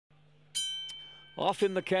Off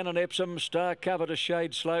in the Cannon Epsom, Star covered a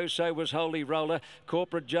shade slow, so was Holy Roller.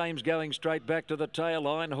 Corporate James going straight back to the tail.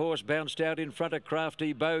 Iron Horse bounced out in front of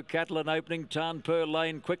Crafty Bow. Catalan opening, Tarnpur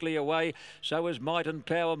Lane quickly away. So is Might and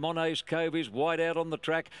Power. Monet's Cove is wide out on the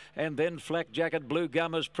track. And then Flak Jacket, Blue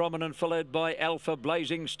Gummers prominent, followed by Alpha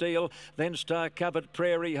Blazing Steel. Then Star covered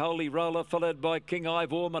Prairie, Holy Roller, followed by King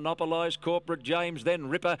Ivor, Monopolised, Corporate James, then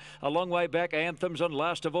Ripper. A long way back, Anthems, and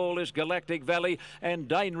last of all is Galactic Valley. And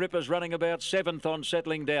Dane Ripper's running about 7th on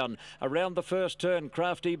settling down. Around the first turn,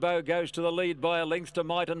 Crafty Bow goes to the lead by a length to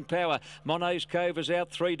Might and Power. Monet's Cove is out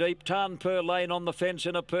 3 deep. Tarnpur Lane on the fence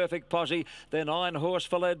in a perfect posse. Then Iron Horse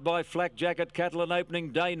followed by Flak Jacket, Catalan opening,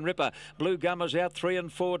 Dane Ripper. Blue Gummers out 3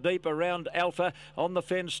 and 4 deep around Alpha. On the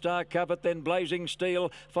fence, Star Covet, then Blazing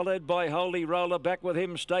Steel, followed by Holy Roller. Back with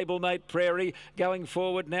him, Stablemate Prairie. Going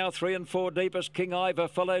forward now 3 and 4 deep as King Ivor,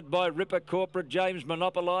 followed by Ripper, Corporate James,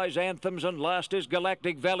 Monopolise, Anthems, and last is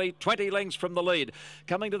Galactic Valley, 20 lengths from the lead.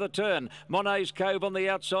 Coming to the turn, Monet's Cove on the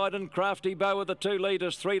outside and Crafty Bow are the 2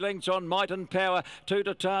 leaders, 3 lengths on Might and Power, 2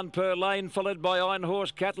 to Tarnpur Lane, followed by Iron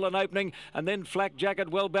Horse, Catalan opening, and then Flak Jacket,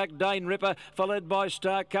 well back Dane Ripper, followed by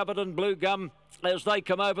Star Covered and Blue Gum. As they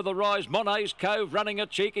come over the rise, Monet's Cove running a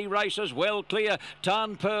cheeky race as well clear.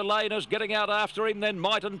 Tarnpur Lane is getting out after him, then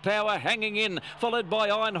Might and Power hanging in, followed by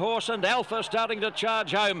Iron Horse and Alpha starting to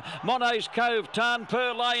charge home. Monet's Cove,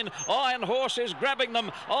 Tarnpur Lane, Iron Horse is grabbing them.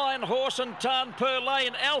 Iron Horse and Tarnpur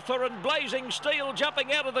Lane, Alpha and Blazing Steel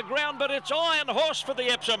jumping out of the ground, but it's Iron Horse for the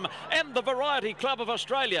Epsom and the Variety Club of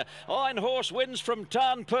Australia. Iron Horse wins from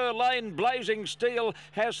Tarnpur Lane. Blazing Steel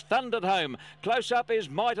has thundered home. Close up is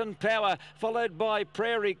Might and Power, followed by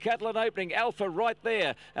Prairie, Catalan opening, Alpha right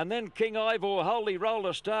there, and then King Ivor, Holy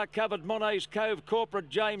Roller, Star covered, Monet's Cove, Corporate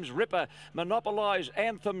James, Ripper, Monopolise,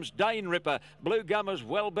 Anthems, Dane Ripper, Blue Gummers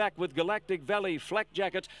well back with Galactic Valley, Flak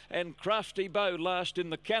Jacket and Crafty Bow last in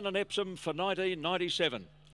the Cannon Epsom for 1997.